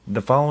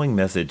The following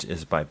message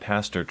is by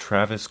Pastor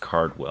Travis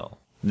Cardwell.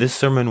 This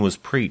sermon was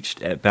preached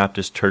at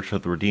Baptist Church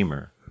of the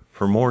Redeemer.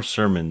 For more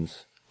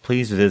sermons,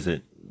 please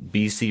visit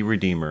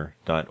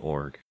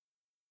bcredeemer.org.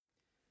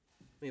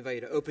 Let me invite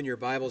you to open your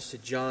Bibles to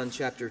John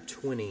chapter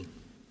 20.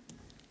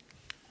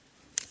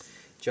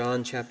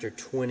 John chapter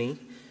 20.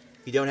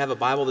 If you don't have a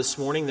Bible this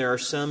morning, there are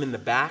some in the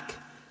back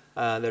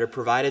that are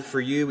provided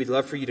for you. We'd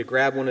love for you to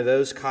grab one of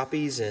those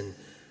copies and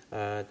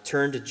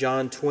turn to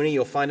John 20.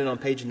 You'll find it on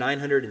page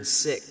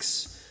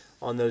 906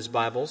 on those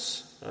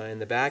Bibles in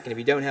the back. And if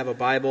you don't have a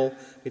Bible,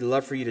 we'd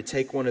love for you to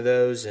take one of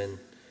those and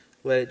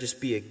let it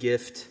just be a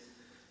gift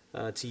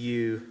to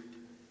you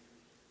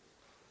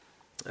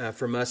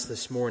from us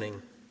this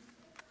morning.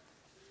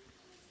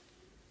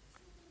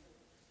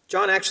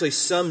 John actually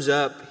sums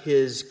up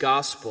his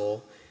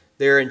gospel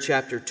there in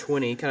chapter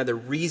 20, kind of the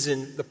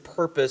reason, the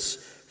purpose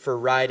for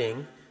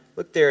writing.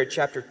 Look there at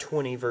chapter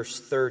 20, verse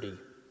 30.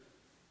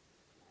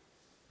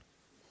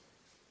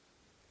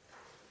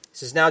 It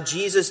says, "Now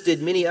Jesus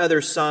did many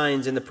other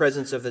signs in the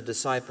presence of the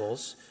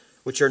disciples,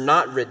 which are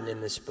not written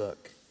in this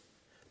book.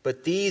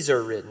 But these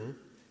are written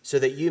so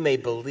that you may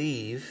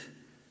believe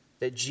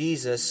that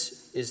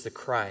Jesus is the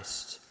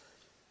Christ,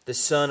 the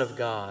Son of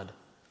God,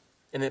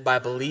 and that by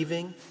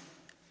believing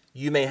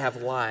you may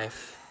have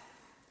life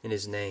in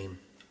His name."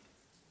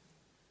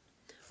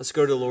 Let's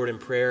go to the Lord in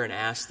prayer and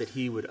ask that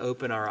He would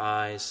open our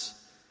eyes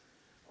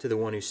to the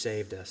one who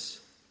saved us.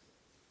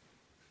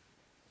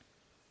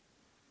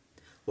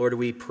 Lord,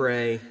 we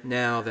pray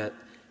now that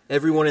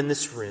everyone in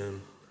this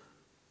room,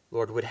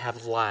 Lord, would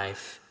have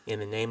life in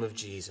the name of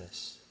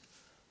Jesus.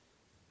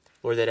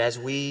 Lord, that as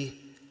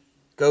we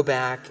go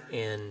back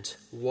and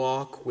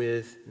walk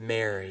with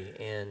Mary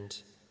and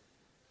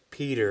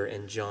Peter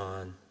and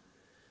John,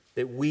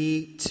 that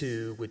we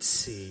too would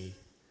see,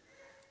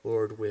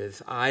 Lord,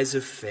 with eyes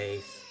of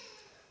faith,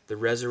 the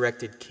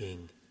resurrected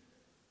King.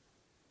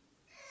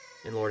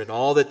 And Lord, and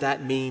all that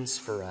that means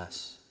for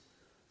us,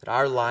 that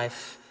our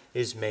life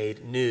is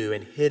made new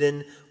and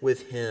hidden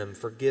with Him,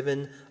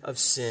 forgiven of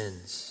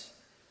sins.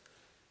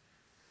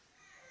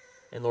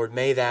 And Lord,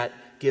 may that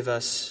give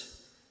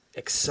us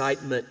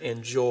excitement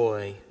and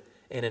joy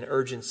and an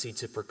urgency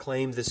to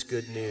proclaim this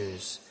good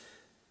news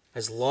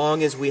as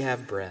long as we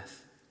have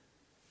breath.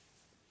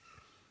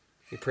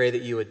 We pray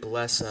that you would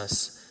bless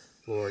us,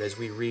 Lord, as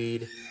we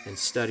read and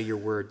study your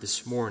word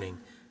this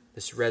morning,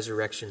 this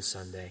Resurrection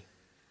Sunday.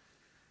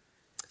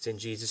 It's in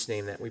Jesus'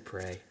 name that we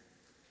pray.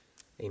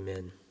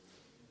 Amen.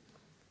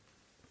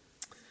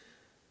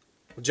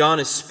 Well, John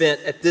has spent,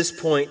 at this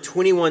point,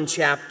 21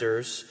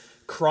 chapters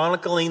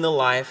chronicling the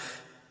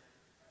life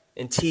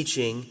and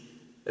teaching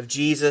of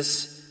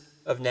Jesus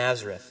of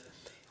Nazareth.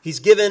 He's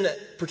given,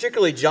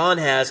 particularly John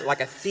has,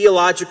 like a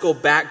theological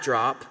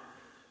backdrop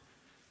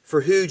for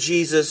who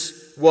Jesus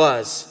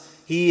was.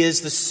 He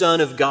is the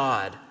Son of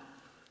God,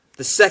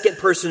 the second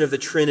person of the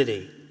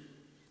Trinity,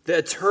 the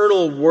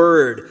eternal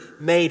Word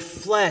made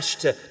flesh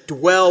to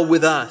dwell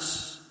with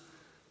us.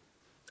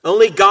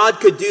 Only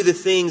God could do the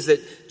things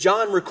that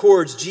John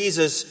records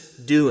Jesus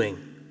doing,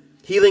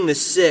 healing the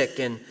sick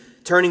and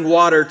turning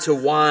water to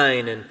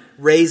wine and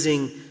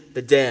raising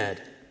the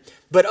dead.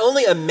 But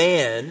only a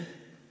man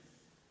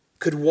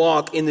could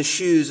walk in the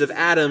shoes of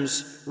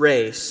Adam's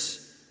race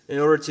in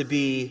order to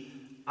be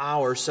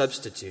our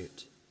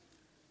substitute.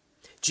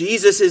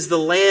 Jesus is the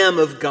Lamb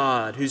of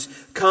God who's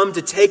come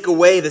to take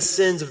away the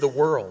sins of the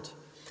world.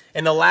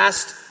 And the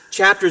last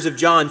chapters of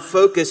John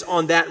focus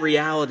on that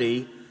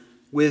reality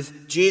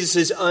with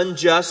Jesus'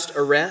 unjust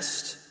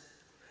arrest,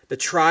 the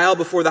trial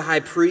before the high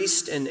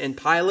priest and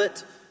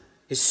Pilate,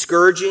 his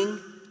scourging,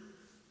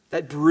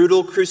 that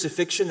brutal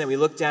crucifixion that we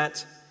looked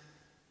at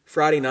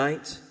Friday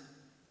night,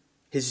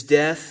 his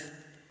death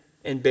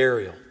and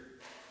burial.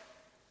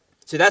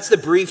 So that's the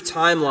brief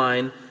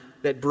timeline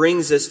that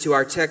brings us to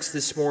our text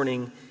this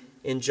morning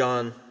in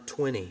John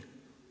 20.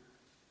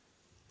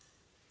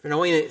 And I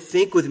want you to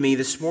think with me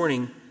this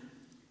morning,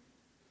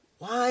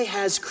 why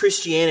has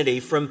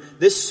Christianity from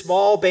this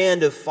small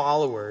band of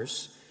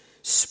followers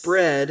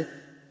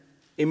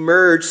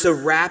emerged so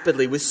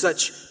rapidly with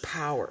such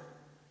power?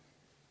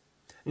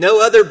 No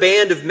other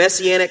band of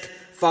messianic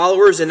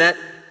followers in that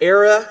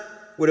era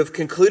would have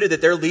concluded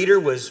that their leader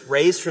was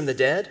raised from the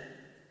dead.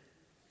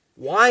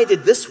 Why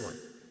did this one?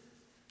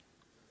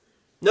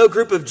 No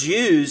group of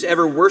Jews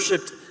ever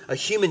worshiped a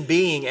human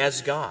being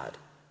as God.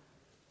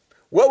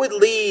 What would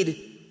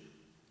lead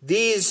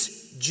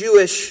these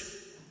Jewish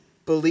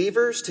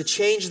believers to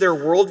change their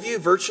worldview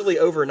virtually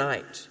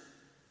overnight?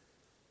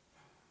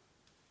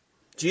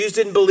 Jews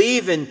didn't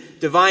believe in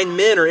divine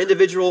men or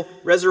individual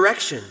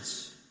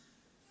resurrections.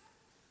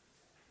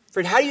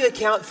 Friend, how do you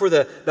account for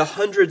the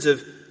hundreds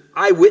of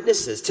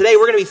eyewitnesses? Today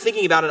we're going to be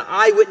thinking about an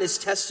eyewitness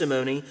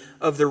testimony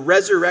of the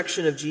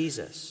resurrection of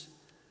Jesus.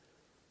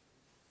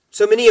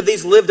 So many of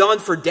these lived on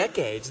for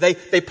decades.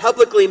 They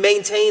publicly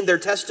maintained their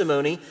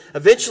testimony,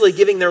 eventually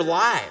giving their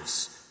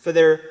lives for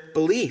their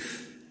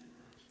belief.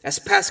 As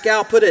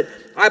Pascal put it,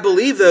 I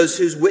believe those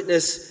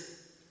witnesses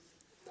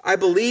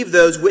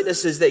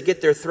that get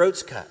their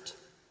throats cut.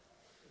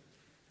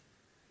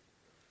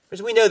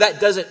 Because we know that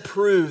doesn't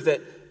prove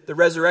that the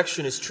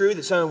resurrection is true,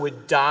 that someone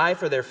would die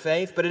for their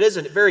faith, but it is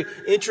a very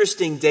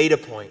interesting data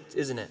point,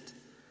 isn't it?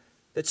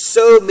 That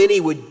so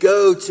many would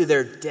go to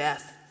their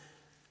death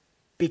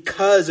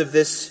because of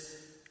this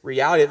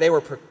reality that they were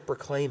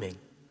proclaiming.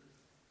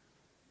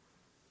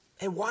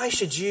 And why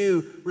should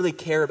you really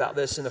care about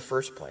this in the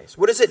first place?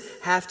 What does it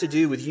have to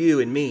do with you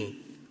and me?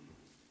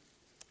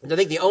 And I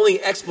think the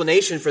only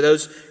explanation for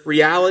those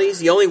realities,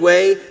 the only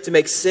way to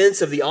make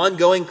sense of the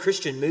ongoing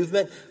Christian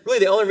movement, really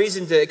the only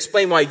reason to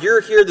explain why you're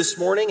here this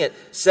morning at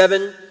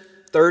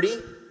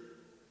 7:30,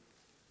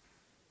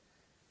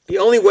 the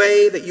only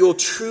way that you will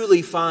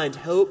truly find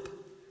hope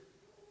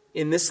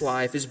in this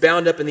life is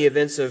bound up in the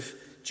events of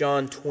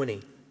John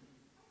 20.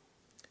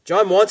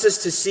 John wants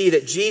us to see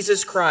that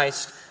Jesus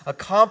Christ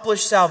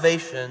accomplished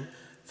salvation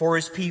for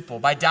his people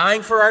by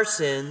dying for our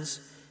sins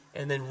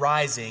and then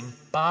rising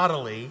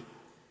bodily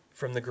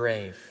from the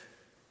grave.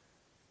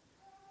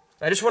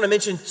 I just want to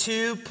mention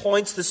 2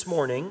 points this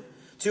morning,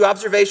 2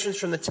 observations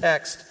from the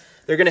text.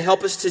 They're going to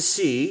help us to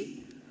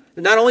see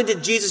that not only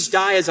did Jesus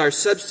die as our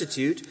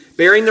substitute,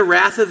 bearing the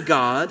wrath of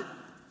God,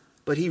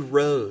 but he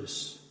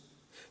rose,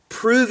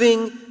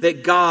 proving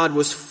that God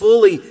was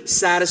fully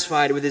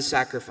satisfied with his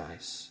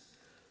sacrifice.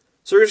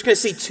 So we're just going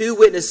to see 2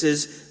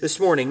 witnesses this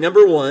morning.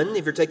 Number 1,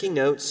 if you're taking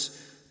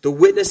notes, the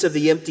witness of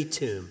the empty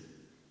tomb.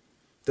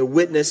 The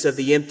witness of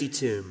the empty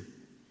tomb.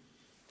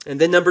 And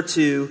then number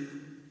 2,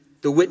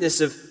 the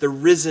witness of the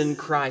risen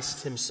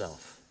Christ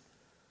himself.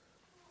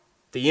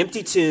 The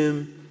empty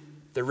tomb,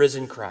 the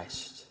risen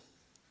Christ.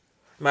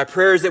 My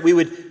prayer is that we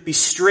would be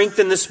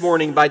strengthened this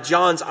morning by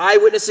John's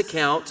eyewitness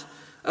account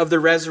of the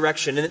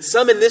resurrection, and that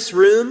some in this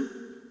room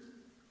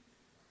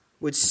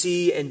would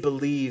see and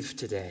believe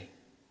today.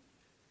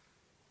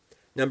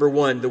 Number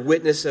 1, the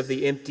witness of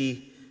the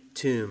empty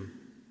tomb.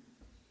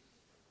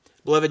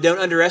 Beloved, don't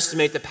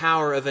underestimate the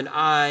power of an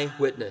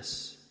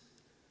eyewitness.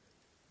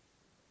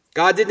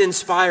 God didn't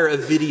inspire a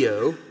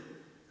video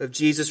of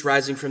Jesus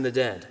rising from the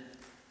dead.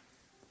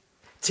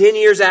 10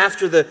 years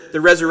after the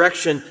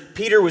resurrection,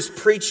 Peter was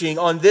preaching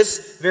on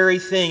this very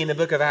thing in the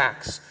book of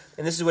Acts.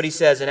 And this is what he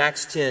says in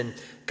Acts 10.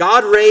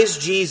 God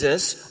raised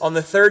Jesus on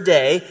the 3rd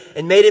day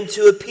and made him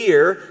to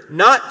appear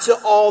not to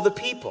all the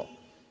people,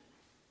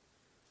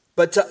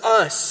 but to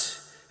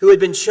us who had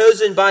been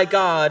chosen by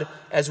God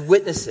as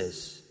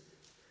witnesses,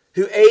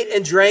 who ate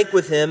and drank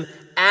with him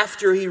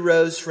after he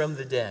rose from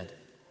the dead.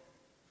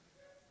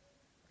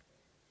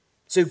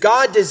 So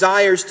God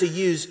desires to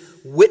use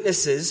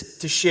witnesses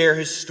to share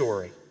his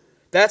story.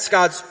 That's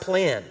God's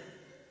plan.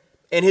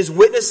 And his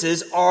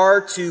witnesses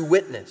are to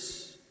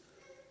witness.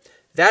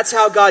 That's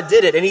how God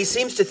did it. And he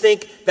seems to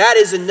think that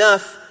is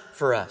enough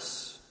for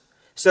us.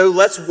 So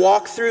let's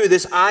walk through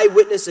this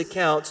eyewitness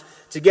account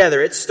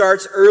together. It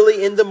starts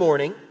early in the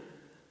morning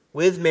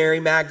with Mary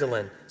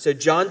Magdalene. So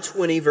John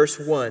 20, verse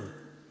 1.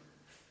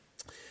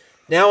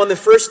 Now on the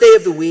first day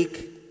of the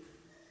week,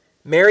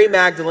 Mary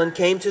Magdalene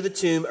came to the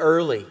tomb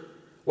early,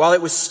 while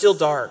it was still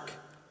dark,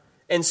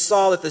 and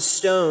saw that the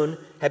stone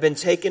had been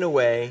taken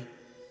away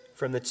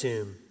from the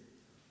tomb.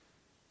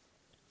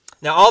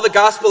 Now, all the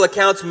gospel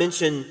accounts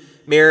mention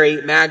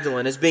Mary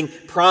Magdalene as being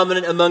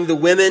prominent among the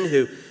women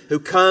who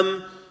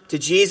come to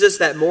Jesus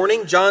that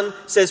morning. John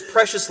says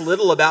precious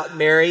little about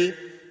Mary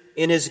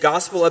in his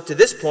gospel up to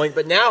this point,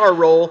 but now her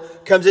role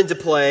comes into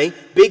play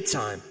big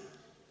time.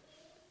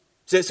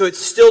 So it's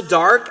still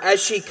dark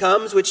as she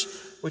comes, which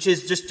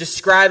is just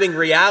describing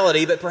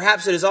reality, but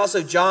perhaps it is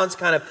also John's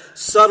kind of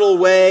subtle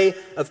way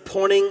of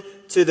pointing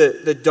to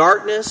the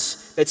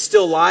darkness that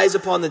still lies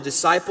upon the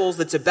disciples,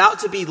 that's about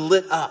to be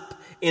lit up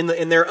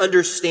in their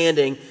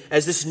understanding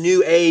as this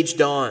new age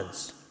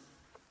dawns.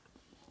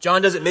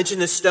 John doesn't mention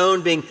the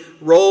stone being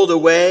rolled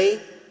away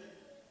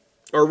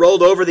or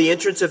rolled over the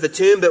entrance of the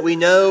tomb, but we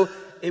know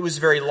it was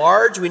very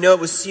large. We know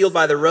it was sealed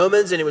by the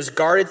Romans and it was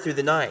guarded through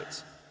the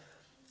night.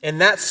 And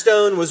that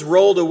stone was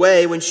rolled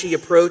away when she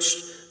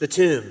approached the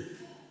tomb.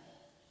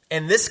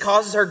 And this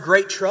causes her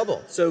great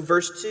trouble. So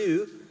verse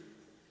 2,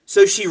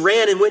 so she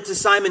ran and went to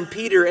Simon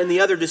Peter and the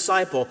other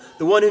disciple,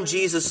 the one whom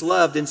Jesus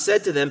loved, and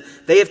said to them,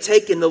 they have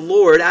taken the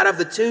Lord out of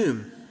the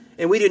tomb,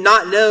 and we do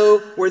not know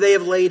where they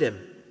have laid him.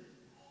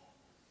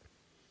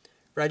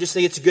 But I just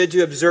think it's good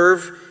to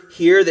observe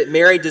here that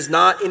Mary does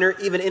not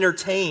even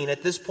entertain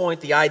at this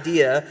point the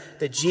idea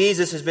that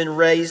Jesus has been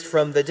raised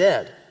from the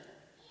dead.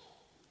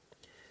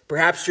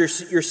 Perhaps you're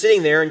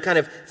sitting there and kind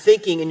of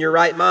thinking in your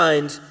right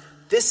mind,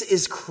 this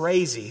is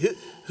crazy.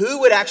 Who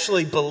would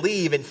actually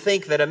believe and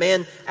think that a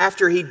man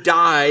after he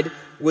died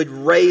would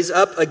raise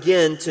up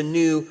again to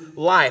new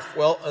life?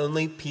 Well,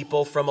 only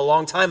people from a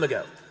long time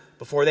ago,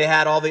 before they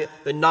had all the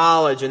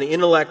knowledge and the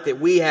intellect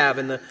that we have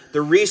and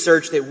the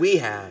research that we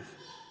have.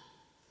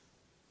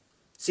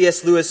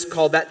 C.S. Lewis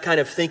called that kind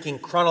of thinking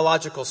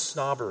chronological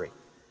snobbery.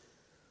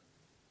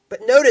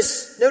 But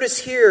notice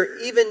here,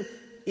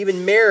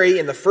 even Mary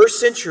in the first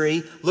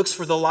century looks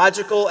for the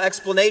logical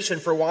explanation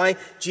for why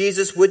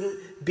Jesus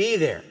wouldn't be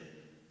there.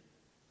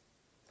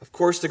 Of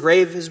course, the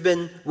grave has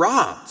been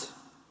robbed.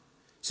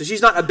 So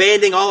she's not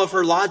abandoning all of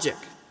her logic.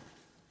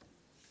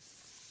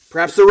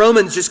 Perhaps the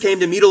Romans just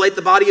came to mutilate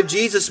the body of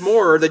Jesus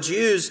more, or the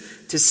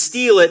Jews to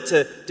steal it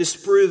to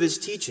disprove his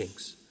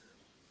teachings.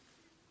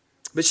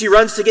 But she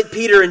runs to get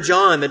Peter and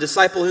John, the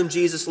disciple whom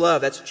Jesus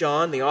loved. That's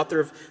John, the author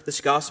of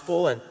this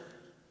gospel, and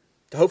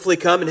to hopefully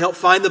come and help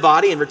find the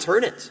body and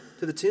return it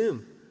to the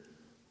tomb.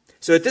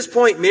 So at this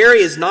point, Mary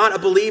is not a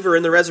believer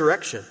in the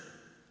resurrection.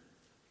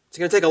 It's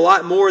going to take a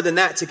lot more than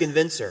that to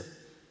convince her.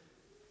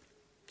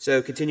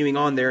 So continuing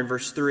on there in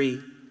verse 3.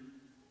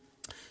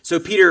 So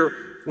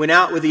Peter went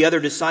out with the other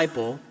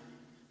disciple,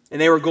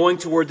 and they were going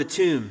toward the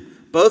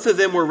tomb. Both of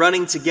them were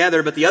running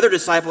together, but the other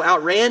disciple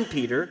outran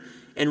Peter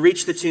and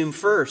reached the tomb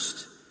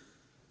first.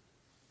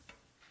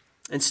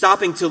 And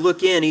stopping to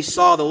look in, he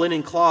saw the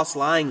linen cloths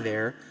lying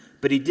there,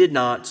 but he did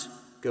not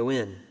go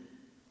in.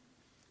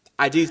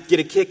 I do get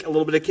a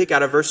little bit of kick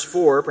out of verse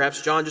 4.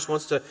 Perhaps John just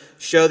wants to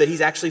show that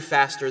he's actually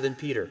faster than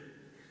Peter.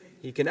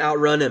 He can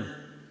outrun him.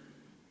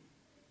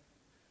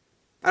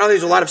 I don't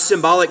think there's a lot of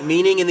symbolic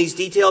meaning in these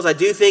details. I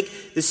do think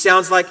this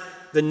sounds like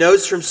the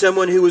notes from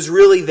someone who was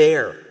really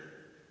there.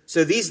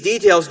 So these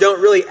details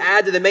don't really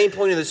add to the main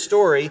point of the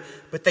story,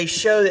 but they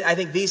show that I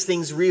think these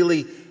things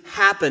really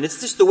happen.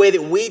 It's just the way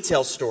that we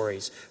tell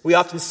stories. We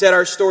often set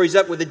our stories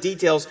up with the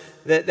details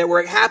that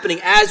were happening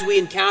as we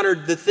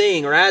encountered the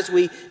thing or as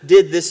we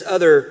did this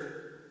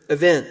other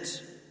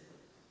event.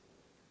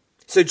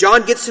 So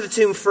John gets to the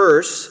tomb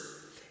first,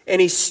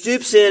 and he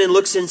stoops in and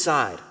looks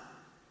inside.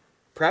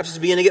 Perhaps it's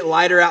beginning to get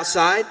lighter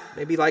outside,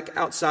 maybe like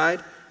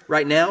outside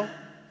right now.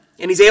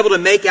 And he's able to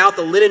make out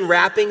the linen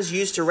wrappings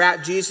used to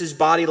wrap Jesus'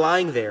 body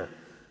lying there.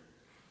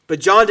 But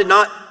John did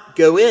not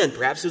go in.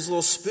 Perhaps it was a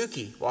little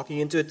spooky walking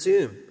into a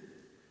tomb.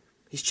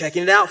 He's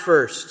checking it out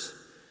first,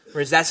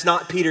 whereas that's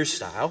not Peter's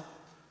style.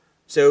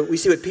 So we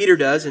see what Peter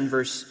does in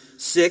verse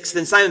 6.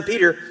 Then Simon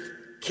Peter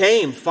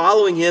came,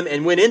 following him,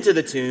 and went into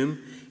the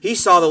tomb. He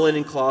saw the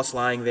linen cloths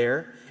lying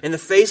there, and the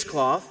face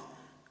cloth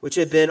which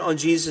had been on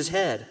Jesus'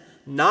 head,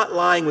 not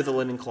lying with the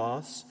linen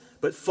cloths,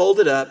 but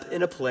folded up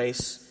in a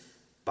place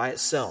by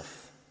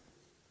itself.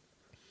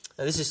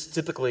 Now this is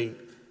typically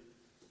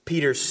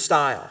Peter's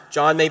style.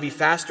 John may be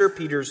faster,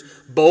 Peter's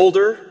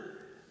bolder.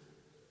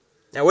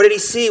 Now what did he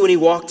see when he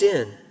walked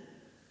in?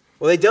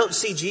 Well, they don't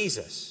see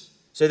Jesus.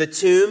 So the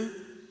tomb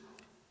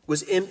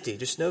was empty.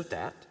 Just note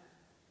that.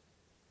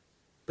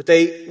 But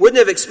they wouldn't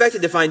have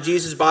expected to find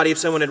Jesus' body if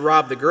someone had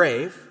robbed the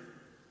grave.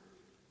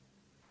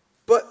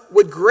 But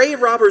would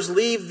grave robbers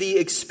leave the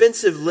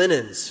expensive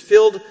linens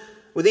filled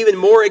with even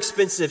more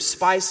expensive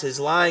spices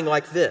lying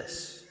like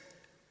this?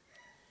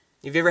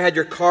 Have you ever had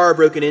your car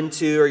broken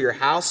into, or your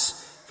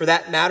house for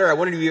that matter? I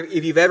wonder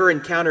if you've ever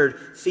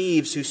encountered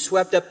thieves who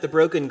swept up the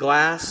broken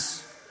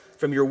glass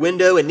from your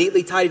window and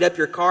neatly tidied up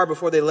your car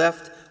before they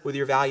left with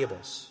your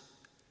valuables.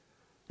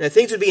 Now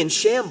things would be in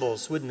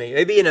shambles, wouldn't they?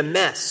 They'd be in a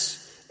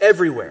mess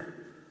everywhere.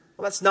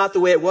 Well, that's not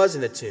the way it was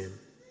in the tomb.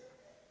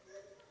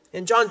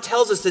 And John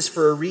tells us this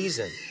for a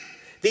reason.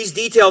 These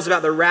details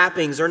about the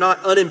wrappings are not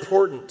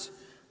unimportant.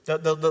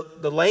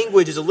 The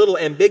language is a little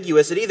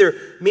ambiguous. It either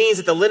means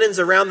that the linens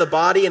around the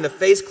body and the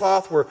face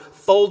cloth were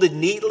folded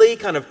neatly,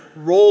 kind of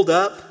rolled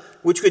up,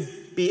 which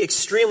would be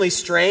extremely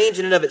strange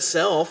in and of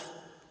itself,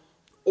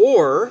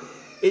 or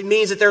it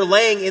means that they're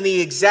laying in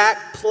the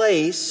exact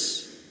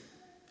place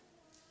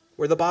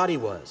where the body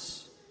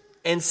was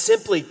and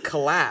simply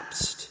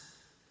collapsed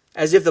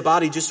as if the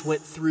body just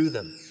went through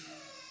them.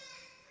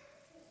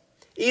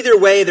 Either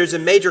way, there's a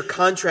major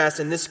contrast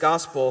in this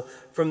gospel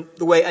from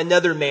the way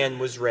another man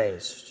was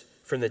raised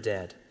from the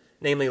dead,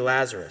 namely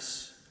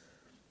Lazarus.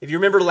 If you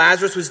remember,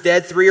 Lazarus was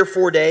dead 3 or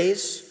 4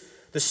 days.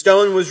 The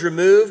stone was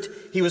removed.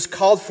 He was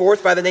called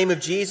forth by the name of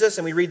Jesus,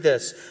 and we read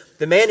this.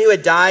 The man who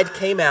had died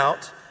came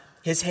out,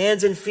 his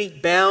hands and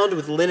feet bound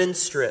with linen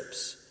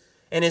strips,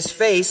 and his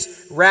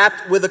face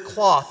wrapped with a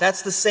cloth.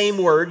 That's the same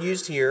word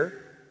used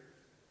here.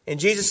 And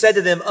Jesus said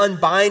to them,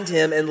 "Unbind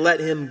him and let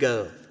him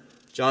go."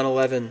 John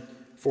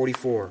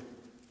 11:44.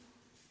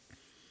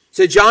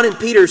 So John and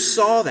Peter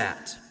saw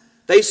that.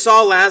 They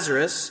saw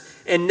Lazarus,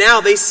 and now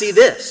they see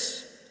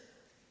this.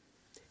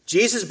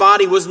 Jesus'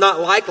 body was not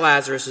like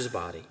Lazarus'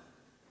 body.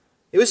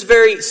 It was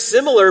very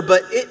similar,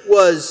 but it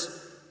was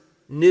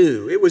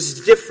new. It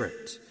was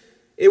different.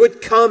 It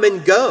would come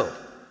and go,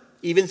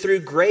 even through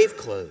grave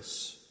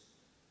clothes,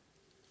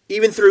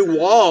 even through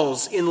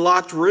walls in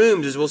locked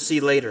rooms, as we'll see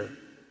later,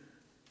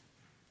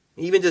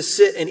 even to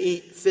sit and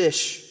eat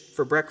fish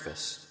for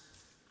breakfast.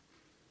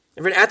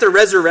 And at the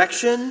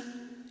resurrection,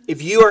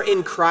 if you are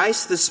in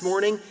Christ this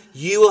morning,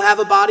 you will have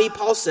a body,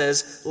 Paul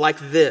says, like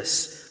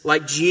this,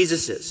 like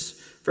Jesus's.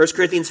 1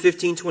 Corinthians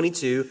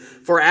 15:22,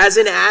 "For as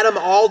in Adam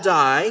all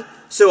die,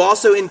 so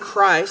also in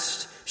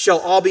Christ shall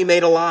all be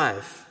made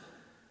alive.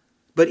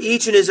 But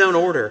each in his own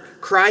order.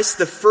 Christ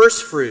the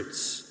first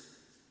fruits."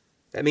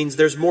 That means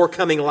there's more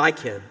coming like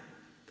him.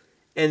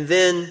 And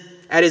then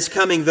at his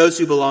coming, those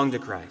who belong to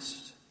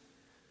Christ.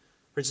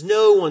 Friends,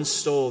 no one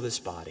stole this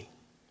body.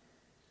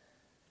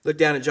 Look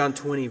down at John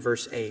 20,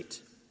 verse 8.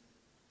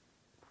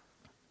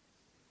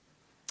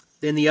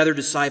 Then the other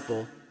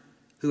disciple,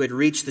 who had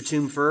reached the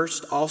tomb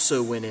first,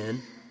 also went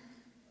in,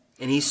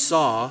 and he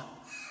saw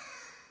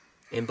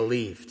and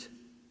believed.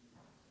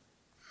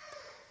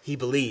 He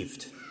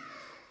believed.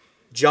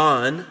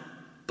 John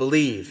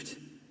believed.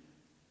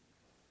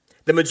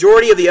 The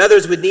majority of the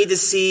others would need to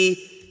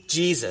see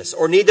Jesus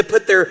or need to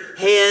put their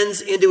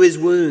hands into his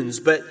wounds,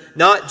 but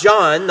not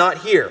John, not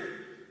here.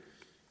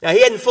 Now,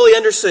 he hadn't fully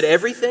understood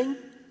everything,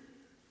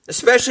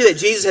 especially that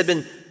Jesus had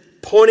been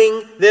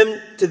pointing them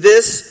to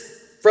this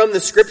from the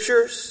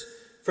Scriptures,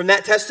 from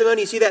that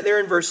testimony. You see that there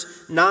in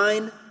verse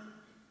 9?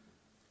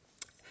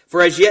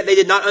 For as yet they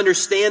did not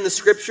understand the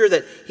Scripture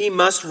that he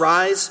must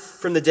rise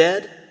from the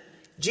dead.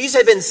 Jesus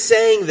had been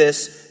saying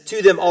this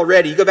to them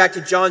already. You go back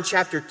to John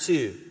chapter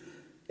 2,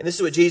 and this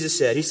is what Jesus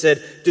said. He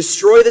said,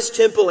 "Destroy this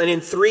temple, and in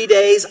 3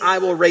 days I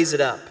will raise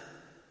it up."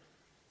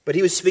 But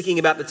he was speaking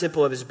about the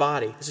temple of his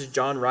body. This is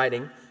John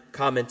writing,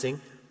 commenting.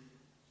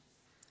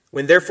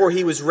 When therefore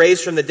he was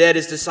raised from the dead,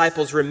 his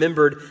disciples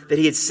remembered that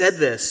he had said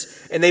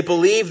this, and they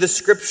believed the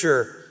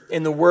Scripture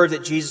and the word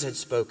that Jesus had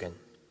spoken.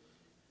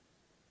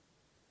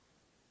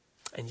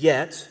 And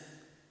yet,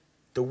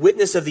 the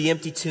witness of the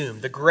empty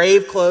tomb, the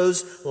grave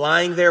clothes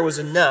lying there, was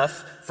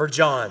enough for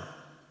John.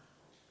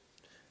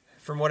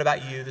 From what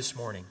about you this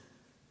morning?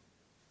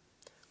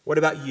 What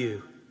about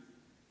you?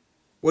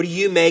 What do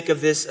you make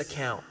of this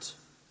account?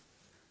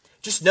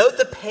 Just note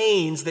the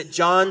pains that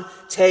John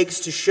takes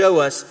to show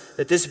us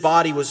that this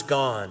body was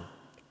gone.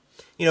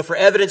 You know, for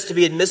evidence to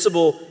be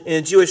admissible in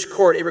a Jewish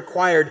court, it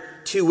required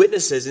 2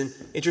 witnesses. And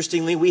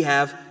interestingly, we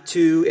have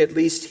 2 at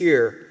least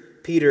here,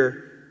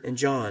 Peter and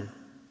John.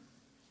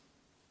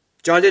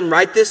 John didn't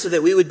write this so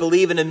that we would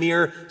believe in a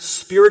mere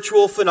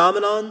spiritual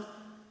phenomenon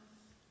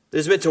that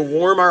is meant to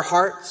warm our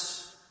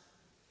hearts,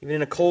 even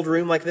in a cold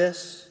room like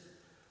this.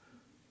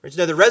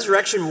 No, the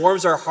resurrection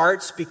warms our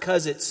hearts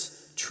because it's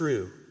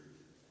true.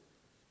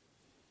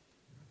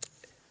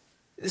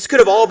 This could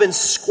have all been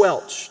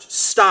squelched,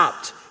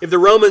 stopped, if the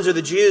Romans or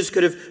the Jews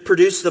could have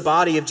produced the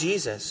body of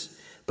Jesus.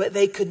 But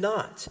they could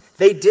not.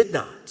 They did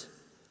not.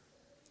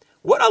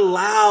 What a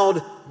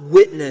loud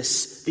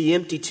witness the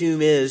empty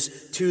tomb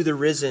is to the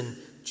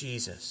risen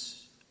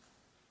Jesus.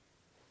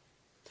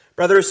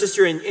 Brother or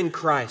sister in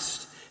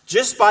Christ,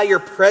 just by your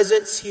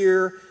presence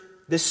here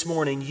this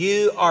morning,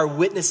 you are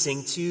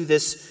witnessing to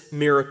this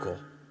miracle.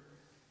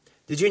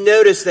 Did you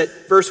notice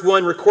that verse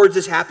 1 records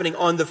this happening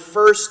on the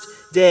first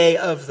day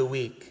of the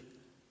week?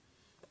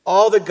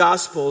 All the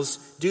Gospels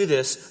do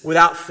this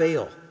without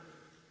fail.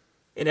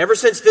 And ever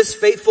since this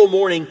fateful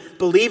morning,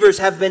 believers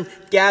have been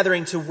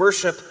gathering to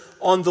worship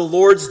on the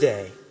Lord's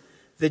Day,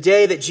 the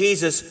day that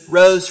Jesus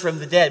rose from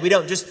the dead. We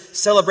don't just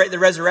celebrate the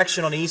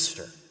resurrection on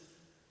Easter.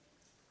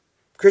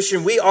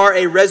 Christian, we are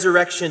a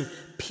resurrection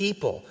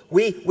people.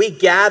 We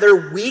gather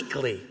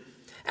weekly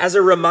as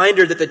a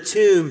reminder that the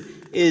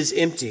tomb is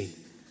empty,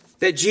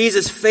 that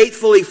Jesus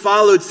faithfully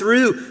followed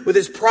through with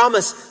his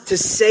promise to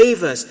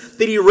save us,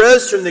 that he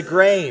rose from the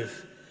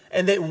grave,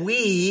 and that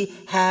we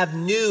have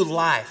new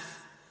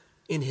life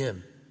in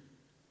him.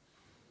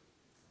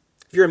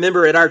 If you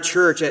remember at our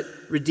church at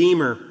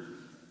Redeemer,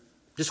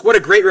 just what a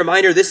great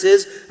reminder this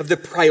is of the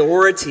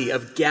priority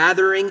of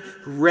gathering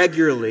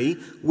regularly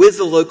with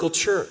the local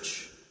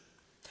church.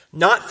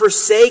 Not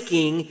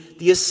forsaking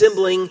the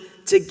assembling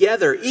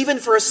together, even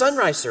for a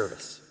sunrise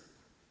service,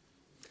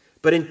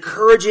 but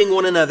encouraging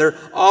one another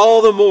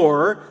all the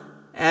more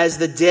as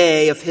the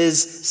day of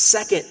his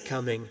second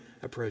coming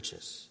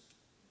approaches.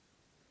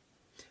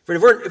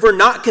 If we're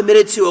not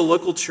committed to a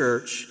local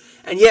church,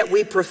 and yet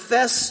we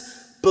profess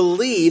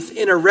belief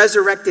in a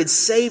resurrected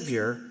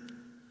Savior,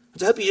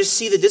 I hope you just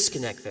see the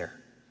disconnect there.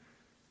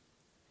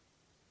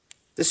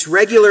 This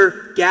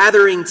regular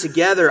gathering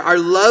together, our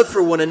love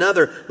for one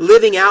another,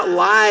 living out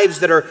lives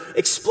that are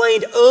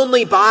explained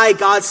only by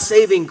God's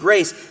saving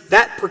grace,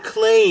 that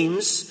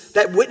proclaims,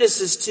 that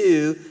witnesses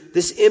to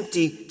this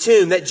empty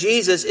tomb, that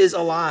Jesus is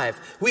alive.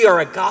 We are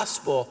a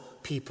gospel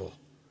people,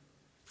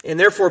 and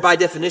therefore, by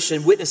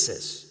definition,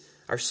 witnesses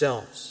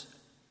ourselves.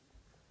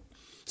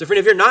 So friend,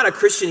 if you're not a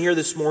Christian here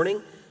this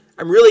morning,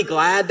 I'm really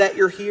glad that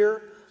you're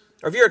here.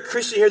 Or if you're a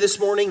Christian here this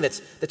morning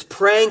that's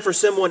praying for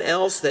someone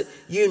else that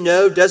you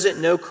know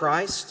doesn't know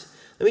Christ,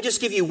 let me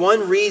just give you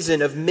one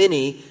reason of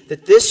many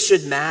that this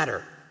should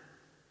matter.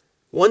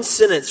 One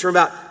sentence from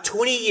about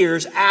 20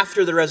 years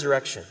after the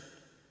resurrection.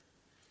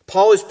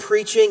 Paul is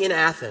preaching in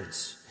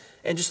Athens.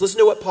 And just listen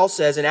to what Paul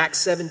says in Acts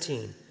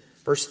 17,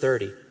 verse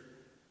 30.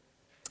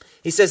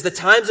 He says, "The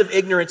times of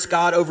ignorance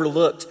God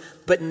overlooked,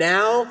 but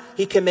now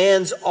he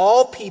commands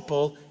all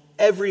people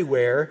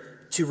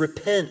everywhere to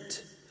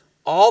repent."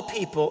 All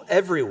people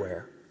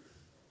everywhere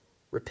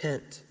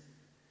repent.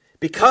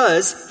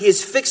 Because he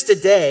has fixed a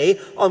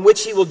day on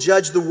which he will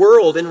judge the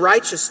world in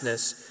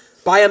righteousness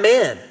by a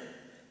man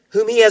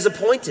whom he has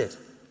appointed.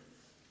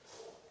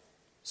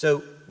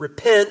 So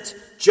repent,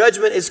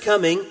 judgment is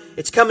coming.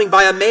 It's coming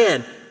by a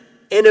man.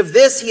 And of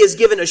this he has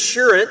given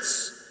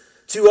assurance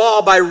to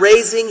all by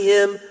raising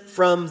him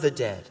from the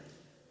dead.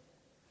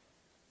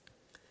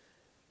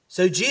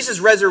 So Jesus'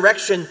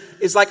 resurrection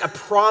is like a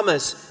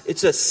promise.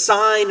 It's a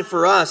sign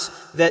for us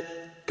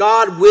that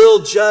God will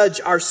judge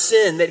our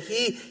sin, that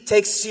he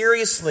takes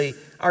seriously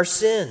our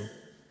sin.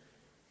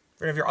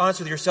 Friend, if you're honest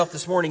with yourself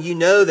this morning, you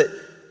know that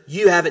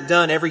you haven't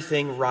done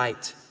everything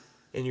right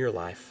in your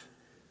life.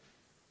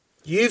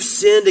 You've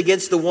sinned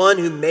against the one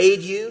who made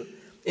you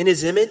in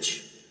his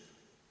image.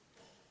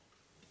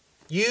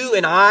 You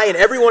and I and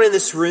everyone in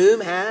this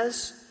room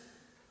has.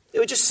 It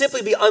would just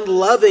simply be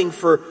unloving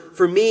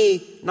for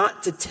me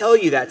not to tell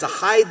you that, to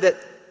hide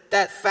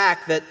that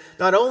fact that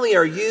not only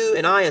are you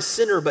and I a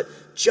sinner, but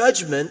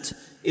judgment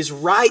is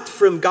right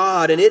from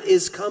God, and it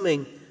is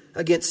coming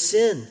against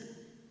sin.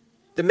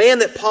 The man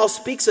that Paul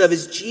speaks of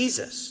is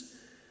Jesus,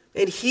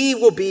 and he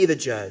will be the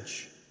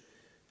judge.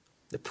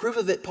 The proof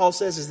of it, Paul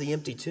says, is the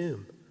empty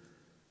tomb.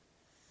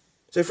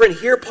 So friend,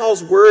 hear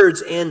Paul's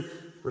words and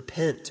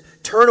repent.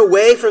 Turn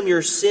away from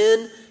your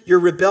sin, your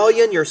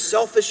rebellion, your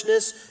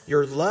selfishness,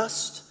 your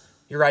lust,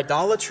 your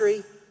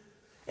idolatry,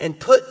 and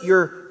put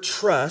your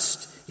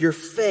trust, your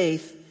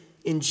faith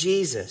in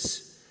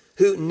Jesus,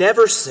 who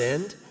never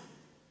sinned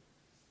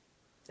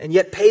and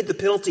yet paid the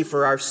penalty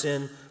for our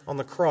sin on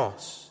the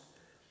cross,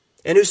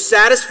 and who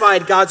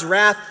satisfied God's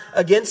wrath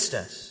against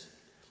us.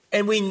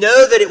 And we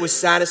know that it was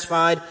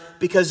satisfied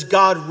because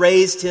God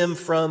raised him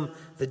from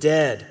the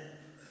dead.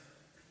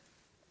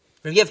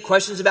 If you have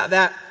questions about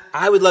that,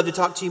 I would love to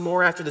talk to you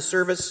more after the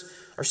service,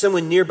 or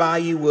someone nearby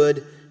you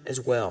would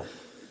as well.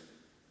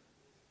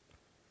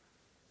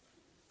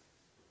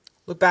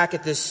 Look back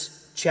at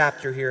this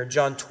chapter here in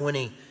John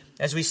 20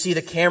 as we see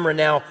the camera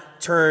now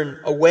turn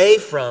away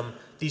from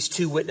these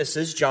two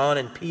witnesses, John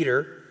and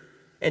Peter,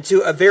 and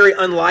to a very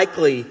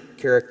unlikely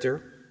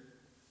character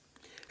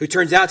who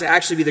turns out to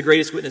actually be the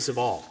greatest witness of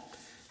all.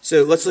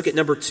 So let's look at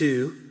number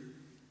 2,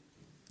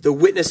 the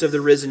witness of the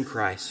risen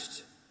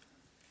Christ.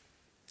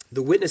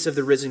 The witness of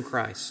the risen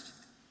Christ.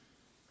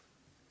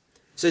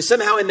 So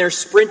somehow in their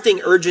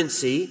sprinting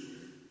urgency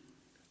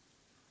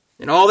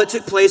and all that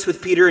took place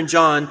with Peter and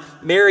John,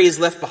 Mary is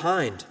left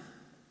behind.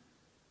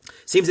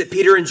 It seems that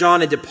Peter and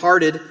John had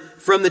departed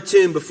from the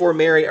tomb before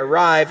Mary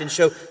arrived, and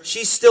so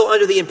she's still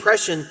under the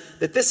impression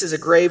that this is a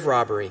grave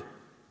robbery.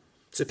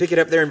 So pick it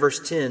up there in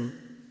verse 10.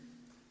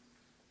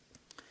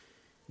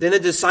 Then the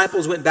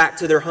disciples went back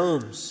to their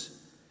homes,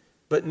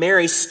 but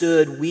Mary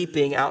stood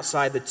weeping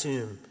outside the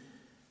tomb.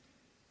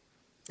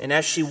 And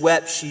as she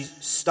wept, she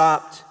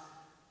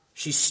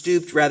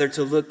stooped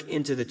to look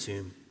into the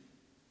tomb.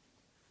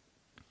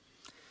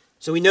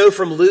 So we know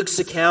from Luke's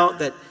account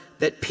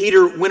that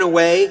Peter went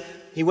away.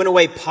 He went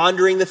away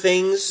pondering the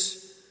things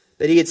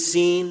that he had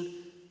seen,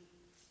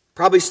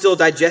 probably still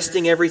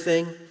digesting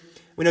everything.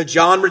 We know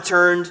John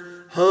returned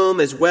home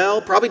as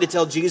well, probably to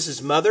tell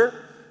Jesus' mother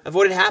of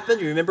what had happened.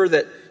 You remember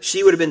that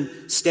she would have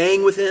been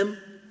staying with him.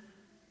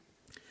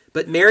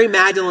 But Mary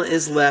Magdalene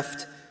is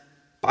left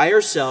by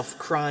herself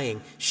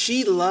crying.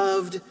 She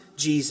loved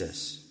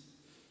Jesus.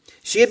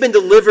 She had been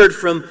delivered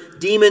from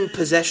demon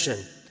possession,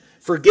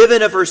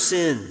 forgiven of her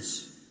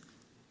sins.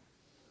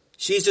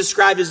 She's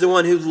described as the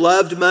one who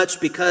loved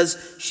much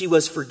because she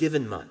was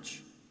forgiven much.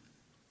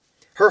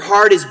 Her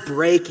heart is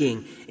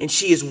breaking and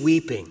she is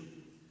weeping.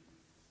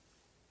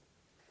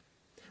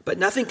 But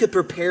nothing could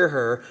prepare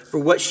her for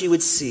what she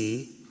would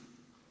see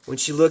when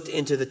she looked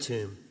into the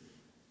tomb.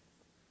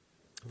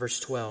 Verse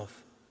 12.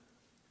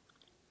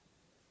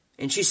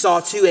 And she saw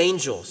 2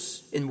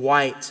 angels in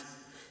white,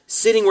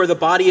 sitting where the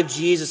body of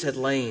Jesus had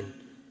lain,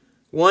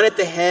 one at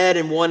the head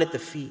and one at the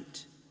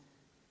feet.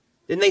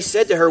 Then they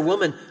said to her,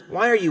 "Woman,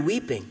 why are you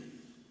weeping?"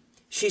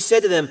 She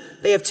said to them,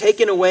 "They have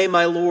taken away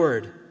my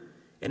Lord,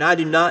 and I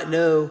do not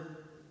know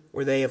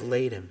where they have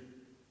laid him."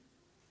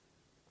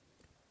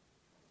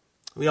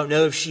 We don't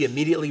know if she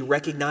immediately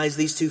recognized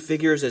these 2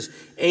 figures as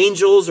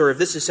angels, or if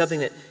this is something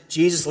that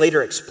Jesus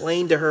later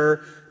explained to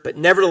her. But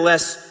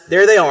nevertheless,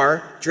 there they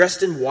are,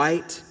 dressed in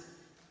white,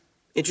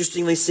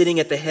 interestingly sitting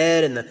at the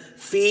head and the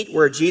feet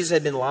where Jesus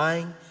had been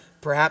lying,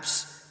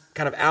 perhaps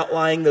kind of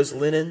outlining those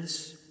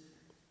linens.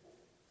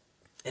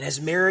 And as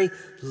Mary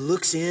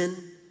looks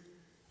in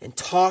and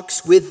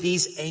talks with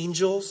these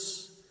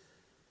angels,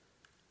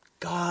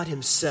 God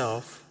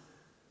himself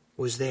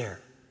was there,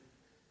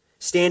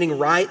 standing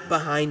right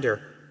behind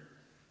her,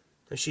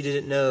 though she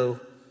didn't know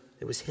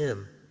it was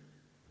him.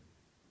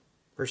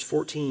 Verse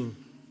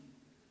 14.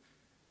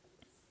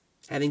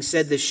 Having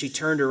said this, she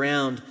turned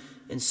around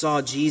and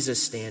saw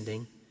Jesus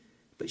standing,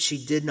 but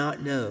she did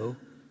not know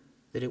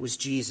that it was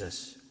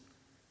Jesus.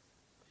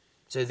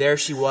 So there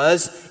she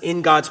was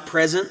in God's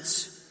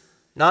presence,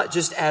 not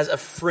just as a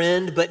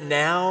friend, but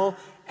now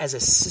as a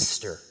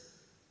sister,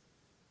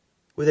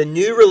 with a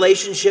new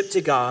relationship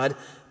to God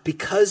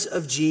because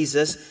of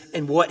Jesus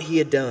and what he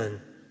had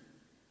done.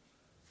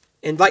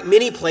 And like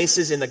many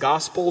places in the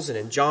Gospels and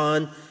in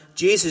John,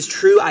 Jesus'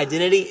 true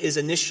identity is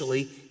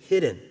initially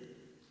hidden.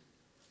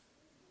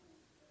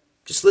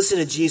 Just listen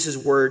to Jesus'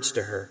 words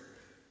to her.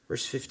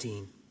 Verse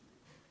 15.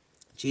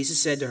 Jesus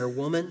said to her,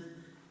 "Woman,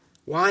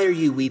 why are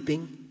you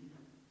weeping?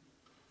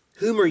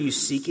 Whom are you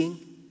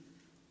seeking?"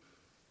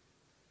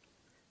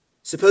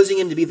 Supposing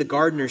him to be the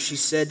gardener, she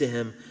said to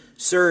him,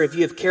 "Sir, if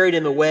you have carried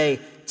him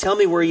away, tell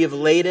me where you have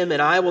laid him,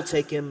 and I will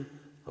take him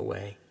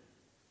away."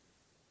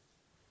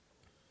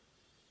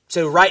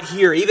 So right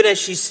here, even as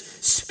she's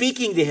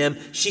speaking to him,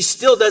 she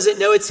still doesn't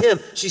know it's him.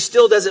 She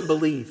still doesn't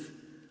believe.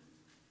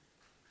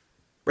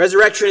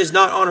 Resurrection is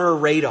not on her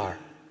radar.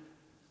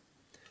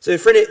 So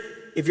friend,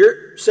 if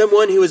you're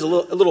someone who is a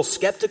little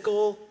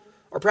skeptical,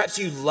 or perhaps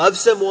you love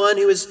someone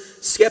who is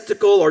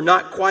skeptical or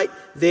not quite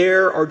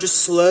there or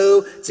just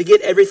slow to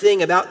get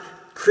everything about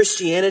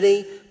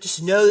Christianity,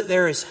 just know that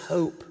there is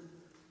hope.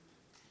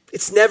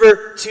 It's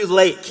never too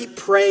late. Keep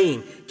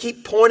praying.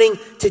 Keep pointing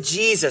to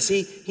Jesus.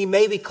 He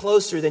may be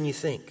closer than you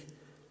think.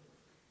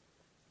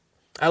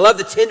 I love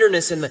the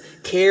tenderness and the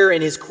care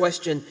in his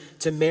question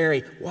to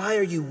Mary. Why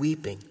are you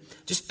weeping?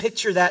 Just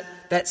picture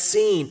that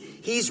scene.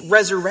 He's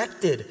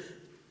resurrected.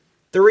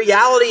 The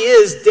reality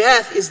is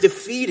death is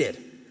defeated.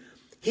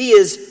 He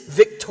is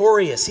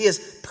victorious. He has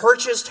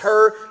purchased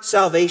her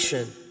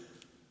salvation.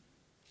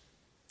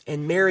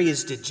 And Mary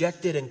is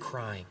dejected and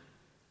crying.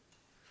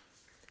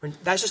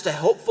 That's just a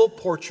helpful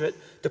portrait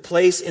to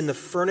place in the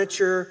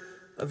furniture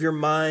of your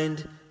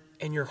mind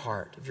and your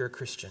heart if you're a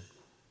Christian.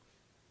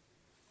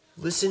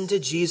 Listen to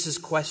Jesus'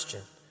 question.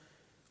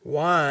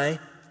 Why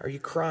are you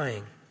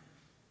crying?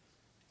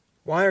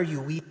 Why are you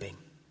weeping?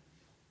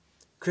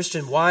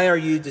 Christian, why are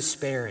you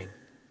despairing?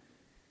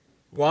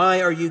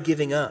 Why are you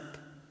giving up?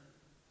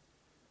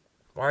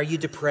 Why are you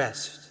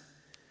depressed?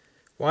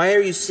 Why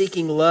are you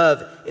seeking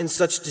love in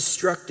such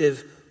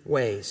destructive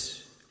ways?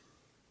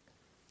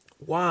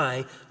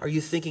 Why are you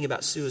thinking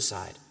about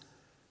suicide?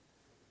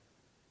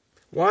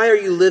 Why are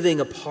you living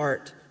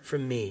apart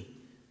from me?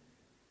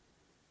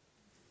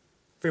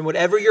 Friend,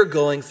 whatever you're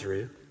going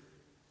through,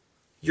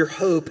 your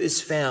hope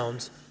is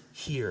found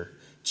here.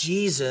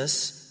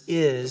 Jesus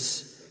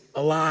is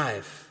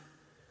alive.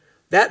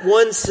 That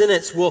one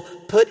sentence will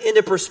put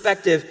into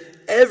perspective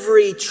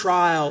every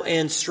trial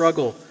and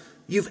struggle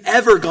you've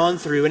ever gone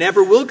through and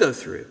ever will go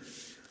through.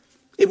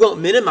 It won't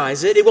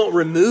minimize it. It won't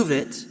remove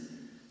it.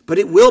 But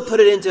it will put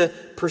it into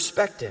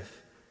perspective.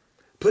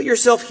 Put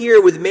yourself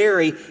here with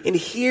Mary and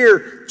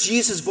hear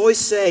Jesus' voice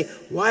say,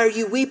 why are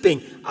you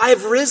weeping? I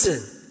have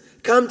risen.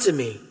 Come to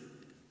me.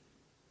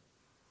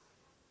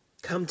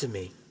 Come to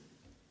me.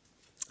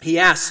 He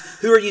asks,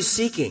 who are you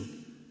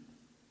seeking?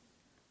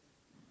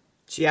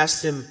 She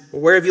asks him,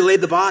 well, where have you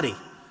laid the body?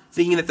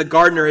 Thinking that the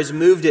gardener has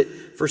moved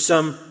it for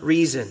some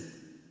reason.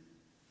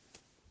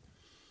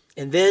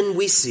 And then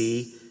we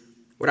see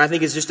what I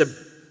think is just a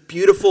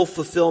beautiful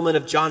fulfillment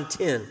of John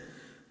 10,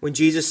 when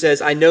Jesus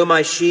says, I know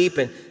my sheep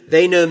and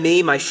they know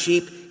me. My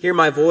sheep hear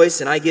my voice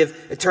and I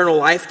give eternal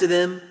life to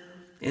them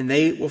and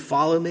they will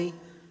follow me.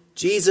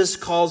 Jesus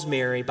calls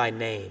Mary by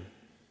name.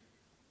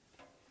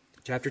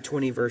 Chapter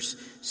 20, verse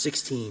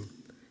 16.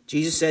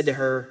 Jesus said to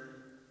her,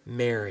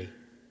 Mary.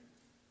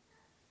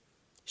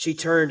 She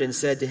turned and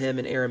said to him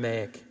in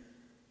Aramaic,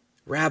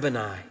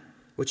 Rabboni,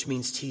 which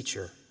means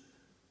teacher.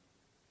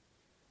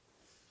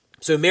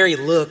 So Mary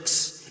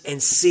looks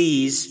and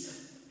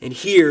sees and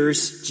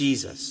hears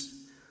Jesus,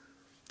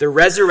 the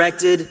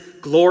resurrected,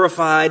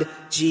 glorified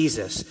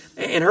Jesus.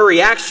 And her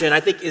reaction, I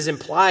think, is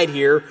implied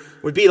here,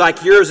 would be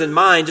like yours and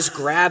mine, just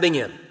grabbing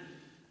him,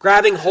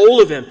 grabbing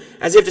hold of him,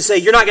 as if to say,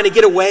 you're not going to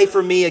get away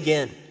from me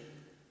again.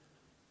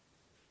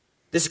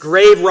 This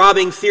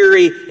grave-robbing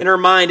theory in her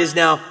mind is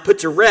now put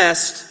to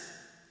rest,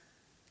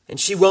 and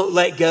she won't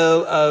let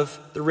go of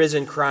the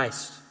risen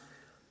Christ.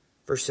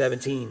 Verse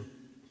 17.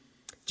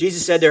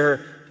 Jesus said to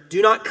her,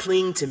 do not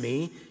cling to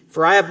me,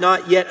 for I have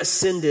not yet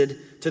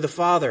ascended to the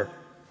Father.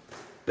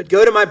 But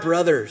go to my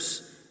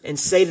brothers and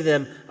say to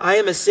them, I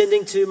am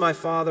ascending to my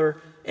Father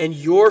and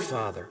your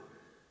Father,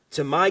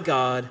 to my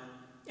God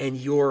and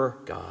your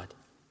God.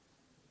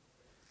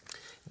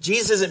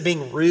 Jesus isn't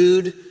being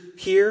rude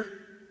here.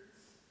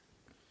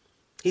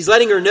 He's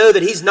letting her know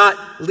that he's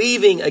not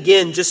leaving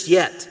again just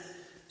yet.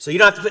 So you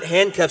don't have to put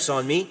handcuffs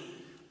on me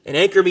and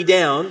anchor me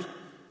down.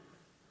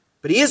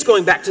 But he is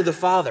going back to the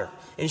Father.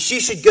 And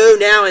she should go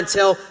now and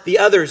tell the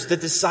others, the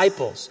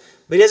disciples.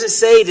 But he doesn't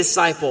say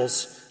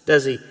disciples,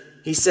 does he?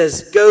 He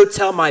says, go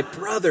tell my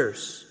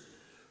brothers.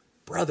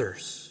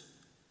 Brothers.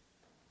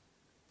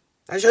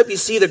 I just hope you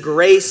see the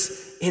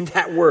grace in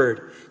that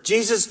word.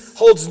 Jesus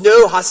holds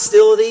no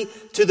hostility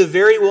to the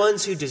very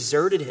ones who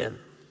deserted him.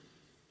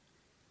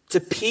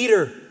 To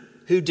Peter,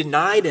 who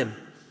denied him.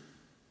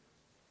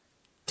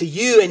 To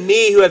you and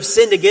me, who have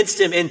sinned against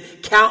him in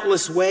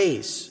countless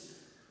ways.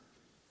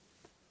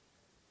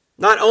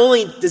 Not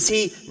only does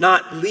he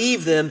not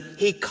leave them,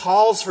 he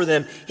calls for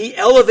them. He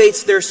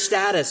elevates their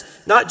status,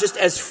 not just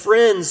as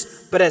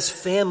friends, but as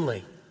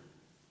family.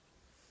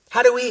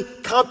 How do we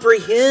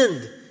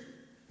comprehend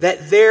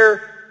that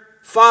their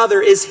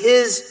Father is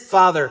his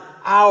Father,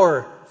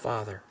 our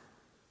Father?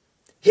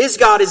 His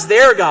God is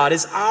their God,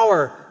 is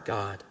our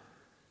God.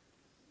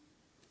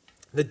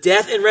 The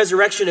death and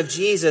resurrection of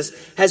Jesus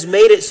has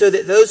made it so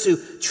that those who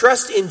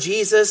trust in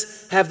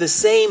Jesus have the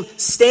same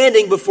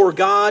standing before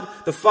God,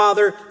 the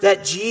Father,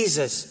 that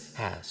Jesus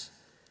has.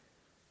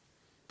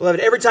 Beloved,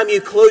 every time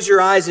you close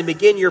your eyes and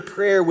begin your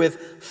prayer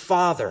with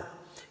Father,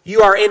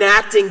 you are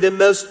enacting the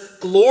most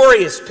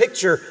glorious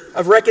picture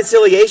of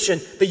reconciliation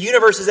the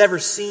universe has ever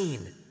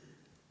seen.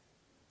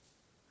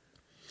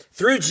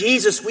 Through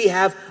Jesus, we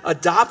have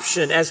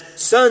adoption as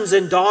sons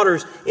and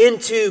daughters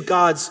into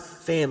God's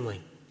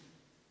family.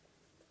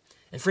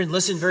 And friend,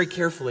 listen very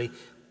carefully.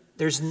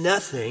 There's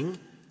nothing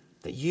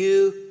that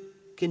you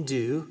can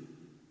do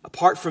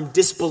apart from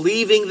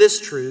disbelieving this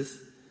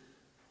truth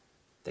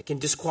that can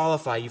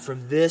disqualify you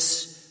from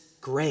this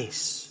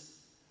grace.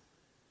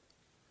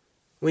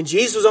 When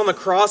Jesus was on the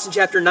cross in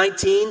chapter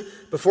 19,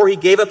 before he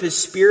gave up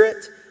his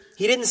spirit,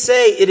 he didn't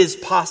say it is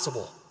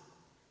possible,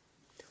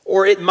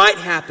 or it might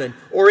happen,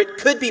 or it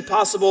could be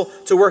possible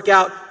to work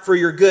out for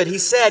your good. He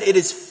said it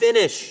is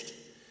finished,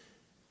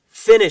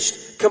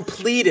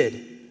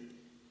 completed.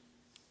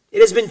 It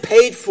has been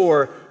paid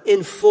for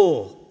in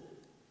full.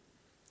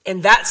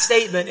 And that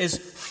statement is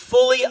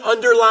fully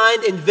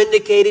underlined and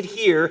vindicated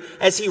here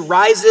as he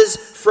rises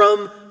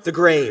from the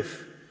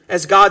grave,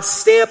 as God's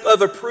stamp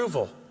of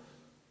approval.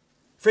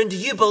 Friend, do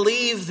you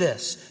believe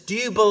this? Do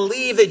you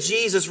believe that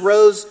Jesus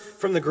rose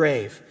from the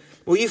grave?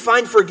 Will you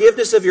find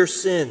forgiveness of your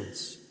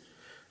sins?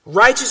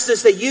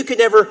 Righteousness that you could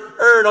never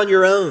earn on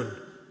your own.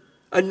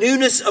 A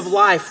newness of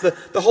life,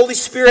 the Holy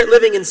Spirit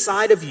living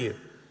inside of you.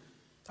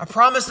 A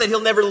promise that he'll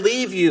never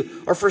leave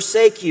you or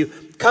forsake you.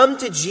 Come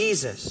to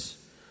Jesus,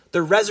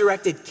 the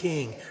resurrected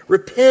King.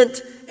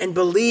 Repent and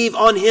believe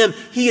on him.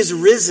 He is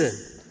risen.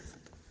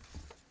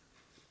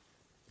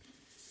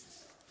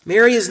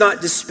 Mary is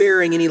not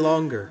despairing any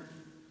longer.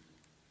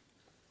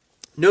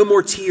 No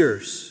more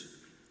tears.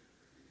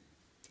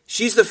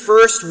 She's the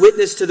first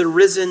witness to the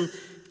risen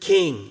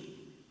King.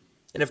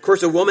 And of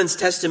course, a woman's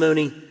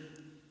testimony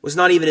was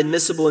not even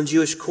admissible in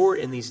Jewish court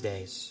in these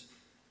days.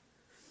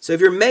 So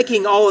if you're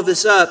making all of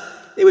this up,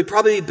 it would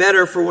probably be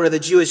better for one of the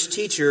Jewish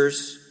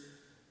teachers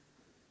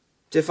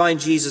to find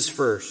Jesus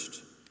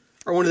first,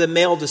 or one of the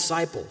male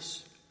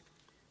disciples.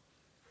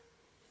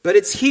 But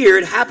it's here,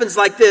 it happens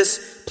like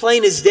this,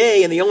 plain as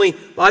day, and the only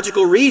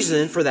logical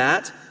reason for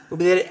that would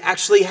be that it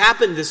actually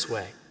happened this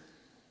way.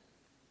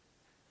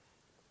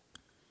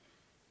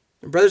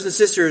 And brothers and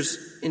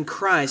sisters in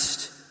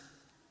Christ,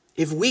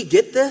 if we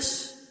get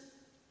this,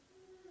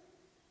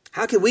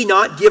 how can we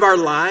not give our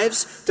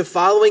lives to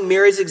following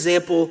Mary's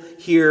example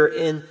here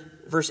in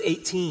verse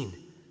 18?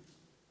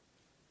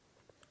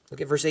 Look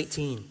at verse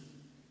 18.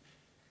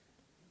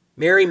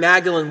 Mary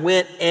Magdalene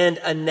went and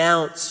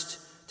announced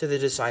to the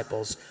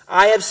disciples,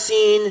 I have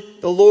seen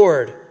the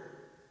Lord.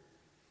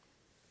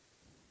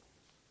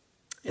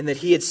 And that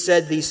he had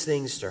said these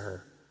things to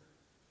her.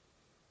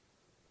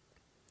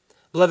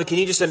 Beloved, can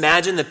you just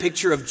imagine the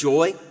picture of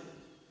joy?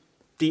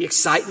 The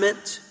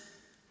excitement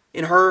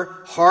in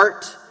her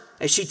heart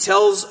as she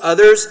tells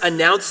others,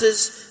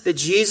 announces that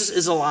Jesus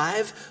is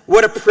alive.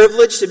 What a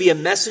privilege to be a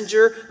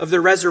messenger of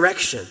the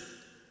resurrection.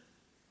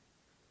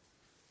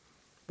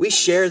 We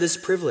share this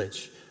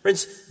privilege.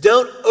 Friends,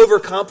 don't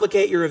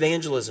overcomplicate your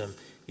evangelism.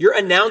 You're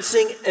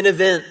announcing an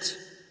event.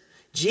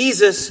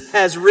 Jesus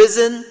has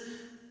risen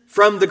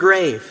from the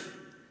grave.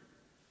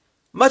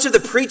 Much of the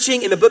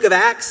preaching in the book of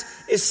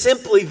Acts is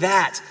simply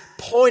that,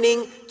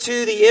 pointing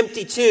to the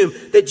empty tomb,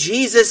 that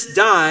Jesus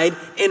died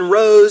and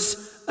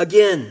rose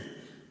again.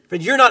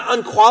 But you're not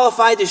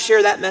unqualified to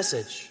share that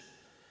message.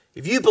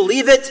 If you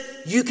believe it,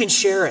 you can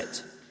share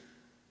it.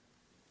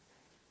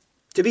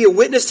 To be a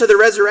witness to the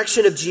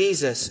resurrection of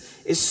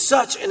Jesus is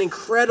such an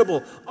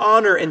incredible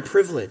honor and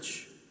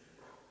privilege.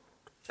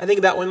 I think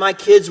about when my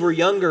kids were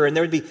younger and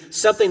there would be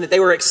something that they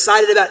were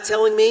excited about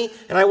telling me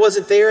and I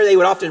wasn't there. They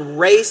would often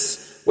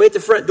race, wait at the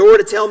front door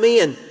to tell me,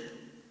 and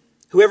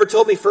whoever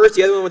told me first,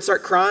 the other one would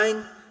start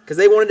crying because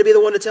they wanted to be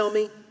the one to tell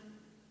me.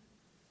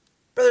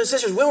 Brothers and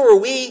sisters, when were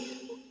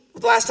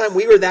the last time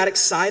we were that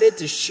excited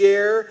to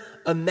share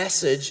a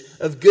message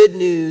of good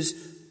news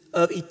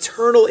of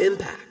eternal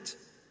impact?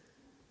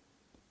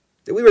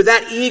 That we were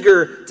that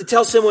eager to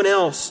tell someone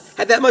else,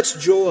 had that much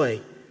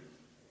joy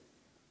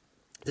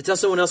to tell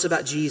someone else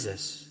about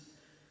Jesus.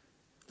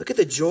 Look at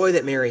the joy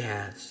that Mary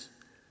has.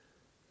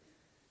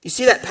 You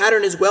see that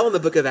pattern as well in the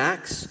book of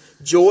Acts.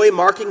 Joy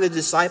marking the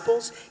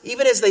disciples,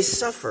 even as they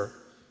suffer,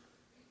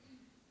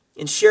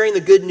 in sharing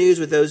the good news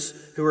with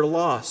those who are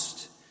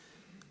lost.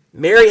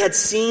 Mary had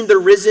seen the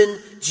risen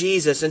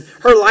Jesus, and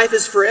her life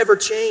is forever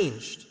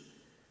changed.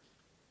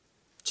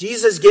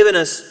 Jesus has given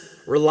us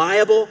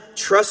reliable,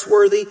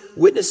 trustworthy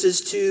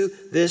witnesses to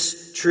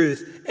this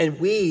truth, and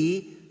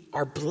we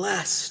are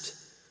blessed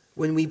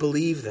when we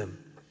believe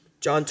them.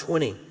 John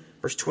 20,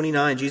 verse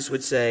 29, Jesus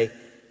would say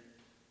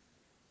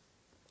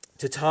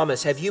to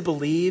Thomas, have you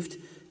believed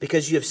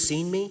because you have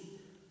seen me?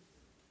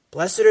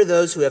 Blessed are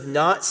those who have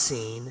not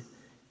seen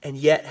and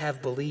yet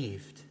have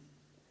believed.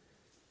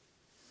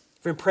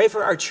 Friend, pray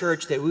for our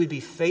church that we would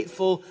be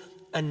faithful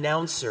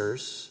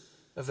announcers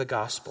of the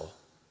gospel.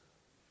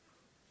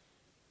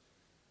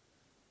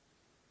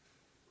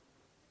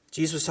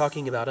 Jesus was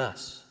talking about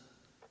us.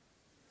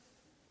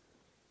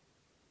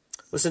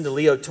 Listen to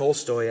Leo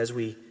Tolstoy as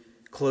we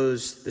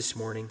close this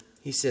morning.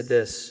 He said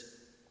this,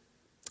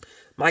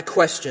 my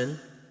question,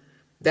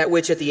 that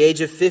which at the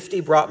age of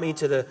 50 brought me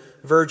to the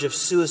verge of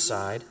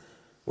suicide,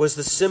 was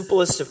the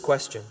simplest of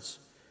questions,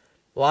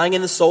 lying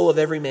in the soul of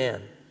every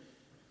man.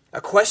 A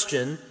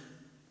question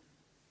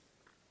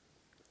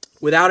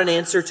without an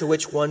answer to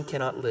which one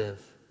cannot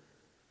live.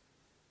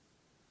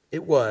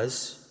 It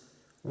was,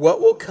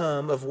 what will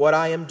come of what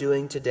I am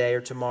doing today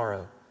or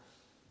tomorrow?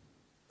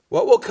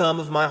 What will come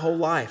of my whole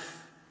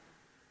life?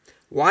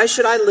 Why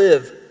should I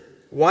live?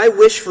 Why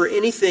wish for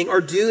anything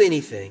or do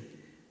anything?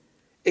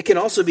 It can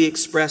also be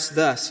expressed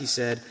thus, he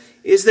said,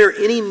 is there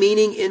any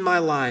meaning in my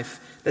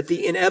life that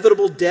the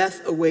inevitable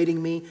death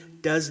awaiting me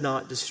does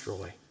not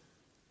destroy?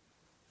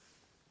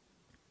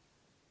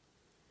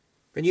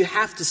 And you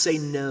have to say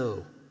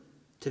no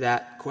to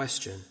that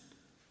question,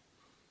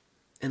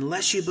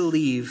 unless you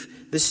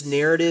believe this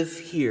narrative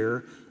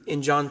here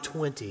in John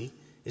 20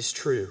 is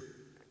true.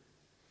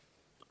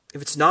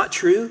 If it's not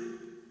true,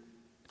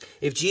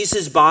 if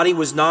Jesus' body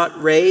was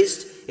not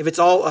raised, if it's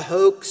all a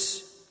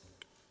hoax,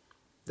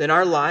 then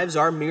our lives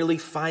are merely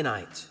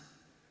finite.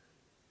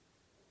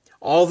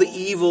 All the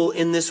evil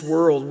in this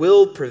world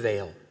will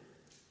prevail.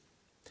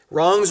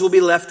 Wrongs will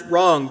be left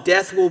wrong.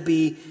 Death will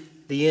be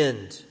the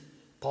end.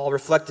 Paul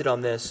reflected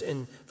on this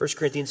in 1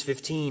 Corinthians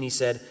 15. He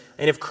said,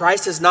 and if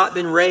Christ has not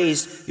been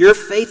raised, your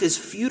faith is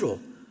futile,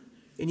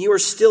 and you are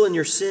still in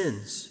your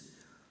sins.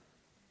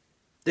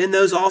 Then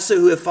those also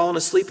who have fallen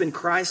asleep in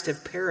Christ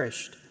have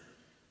perished.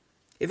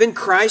 If in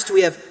Christ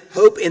we have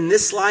hope in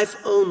this life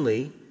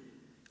only,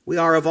 we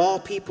are of all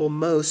people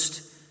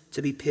most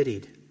to be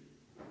pitied.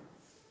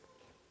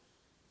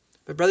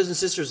 But brothers and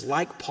sisters,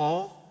 like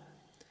Paul,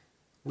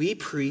 we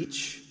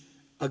preach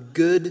a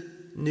good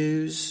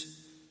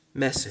news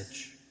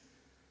message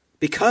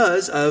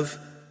because of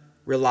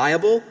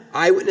reliable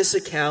eyewitness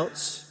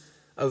accounts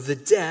of the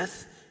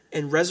death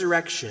and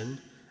resurrection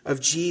of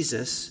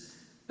Jesus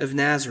of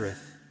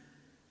Nazareth.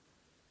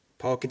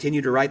 Paul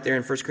continued to write there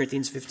in 1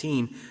 Corinthians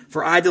 15,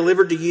 for I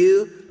delivered to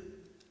you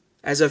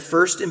as of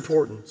first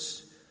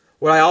importance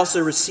what I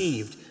also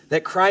received,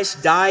 that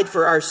Christ died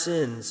for our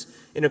sins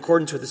in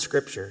accordance with the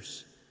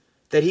Scriptures,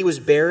 that he was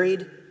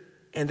buried,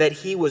 and that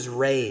he was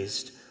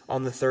raised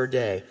on the third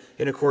day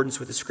in accordance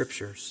with the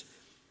Scriptures,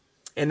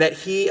 and that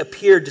he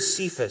appeared to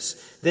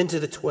Cephas, then to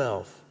the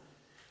 12.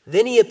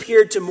 Then he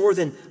appeared to more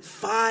than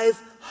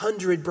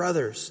 500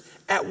 brothers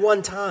at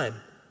one time,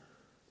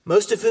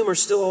 most of whom are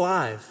still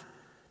alive,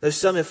 though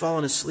some have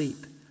fallen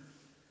asleep.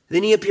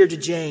 Then he appeared to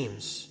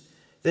James,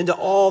 then to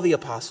all the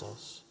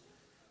apostles.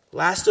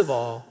 Last of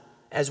all,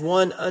 as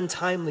one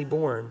untimely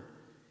born,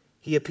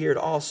 he appeared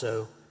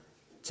also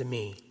to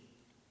me.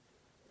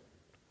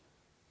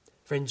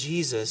 Friend,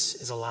 Jesus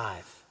is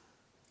alive.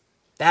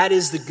 That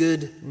is the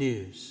good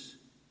news.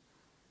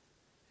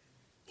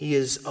 He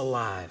is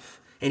alive,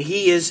 and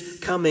he is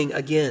coming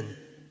again.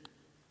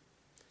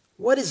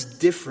 What is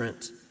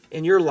different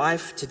in your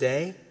life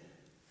today?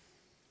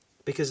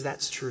 Because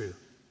that's true.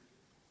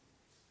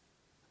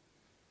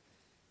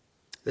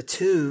 The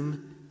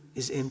tomb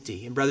is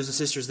empty. And brothers and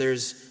sisters,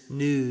 there's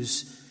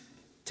news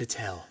to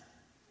tell.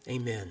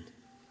 Amen.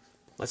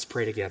 Let's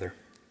pray together.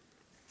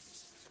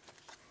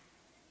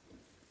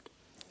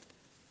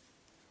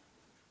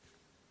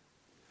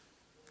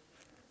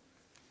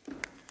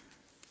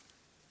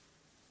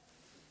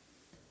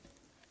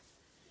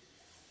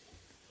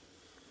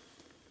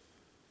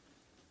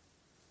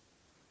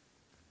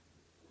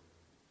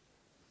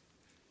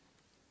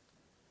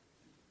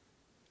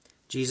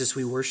 Jesus,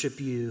 we worship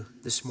you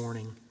this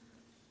morning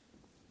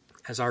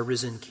as our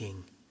risen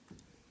King.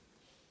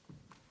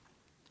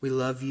 We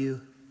love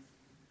you.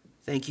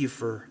 Thank you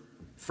for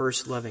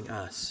first loving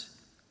us.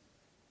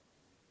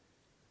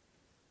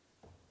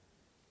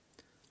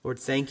 Lord,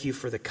 thank you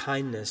for the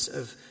kindness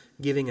of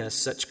giving us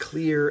such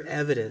clear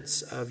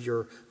evidence of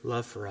your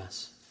love for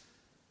us.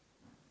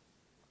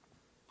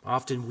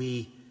 Often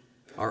we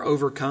are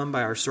overcome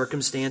by our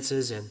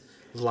circumstances and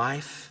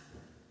life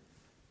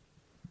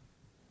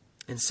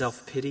and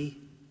self-pity.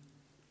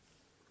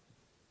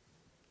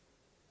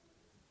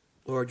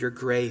 Lord, your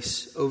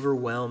grace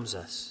overwhelms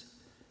us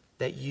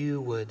that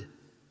you would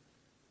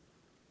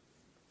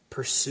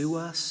pursue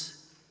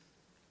us,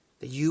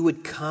 that you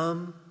would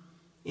come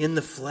in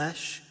the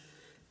flesh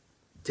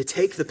to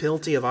take the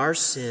penalty of our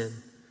sin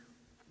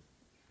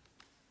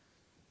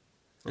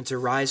and to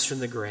rise from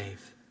the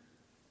grave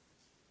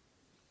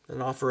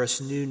and offer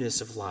us newness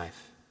of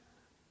life.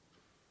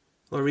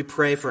 Lord, we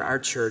pray for our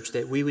church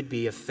that we would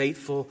be a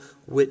faithful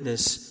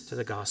witness to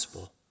the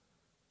gospel.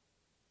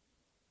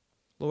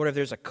 Lord, if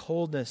there's a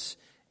coldness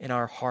in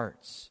our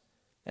hearts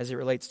as it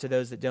relates to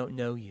those that don't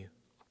know you,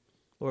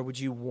 Lord, would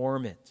you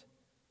warm it?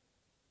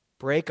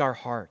 Break our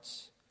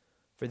hearts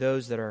for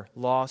those that are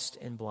lost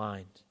and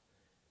blind.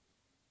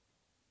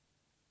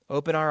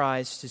 Open our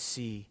eyes to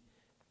see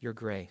your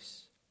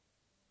grace.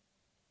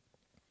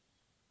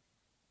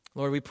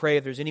 Lord, we pray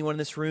if there's anyone in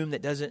this room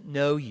that doesn't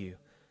know you,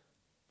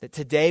 that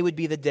today would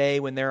be the day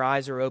when their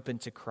eyes are open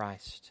to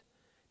Christ.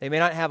 They may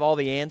not have all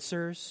the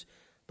answers,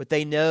 but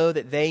they know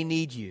that they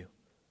need you.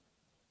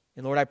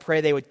 And Lord, I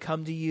pray they would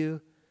come to you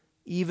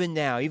even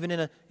now, even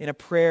in a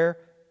prayer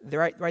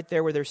right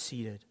there where they're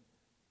seated,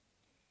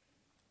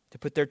 to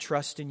put their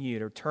trust in you,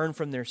 to turn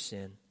from their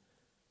sin.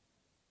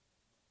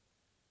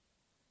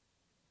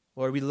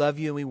 Lord, we love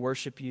you and we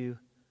worship you.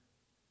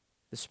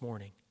 this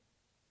morning.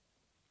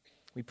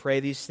 We pray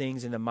these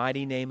things in the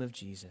mighty name of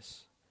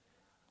Jesus.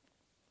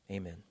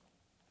 Amen.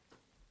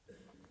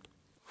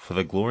 For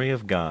the glory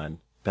of God,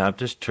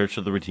 Baptist Church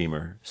of the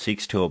Redeemer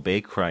seeks to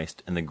obey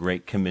Christ in the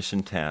Great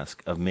Commission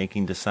task of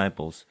making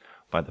disciples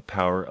by the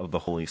power of the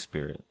Holy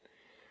Spirit.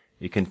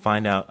 You can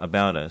find out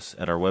about us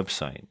at our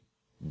website,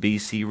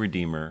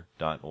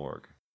 bcredeemer.org.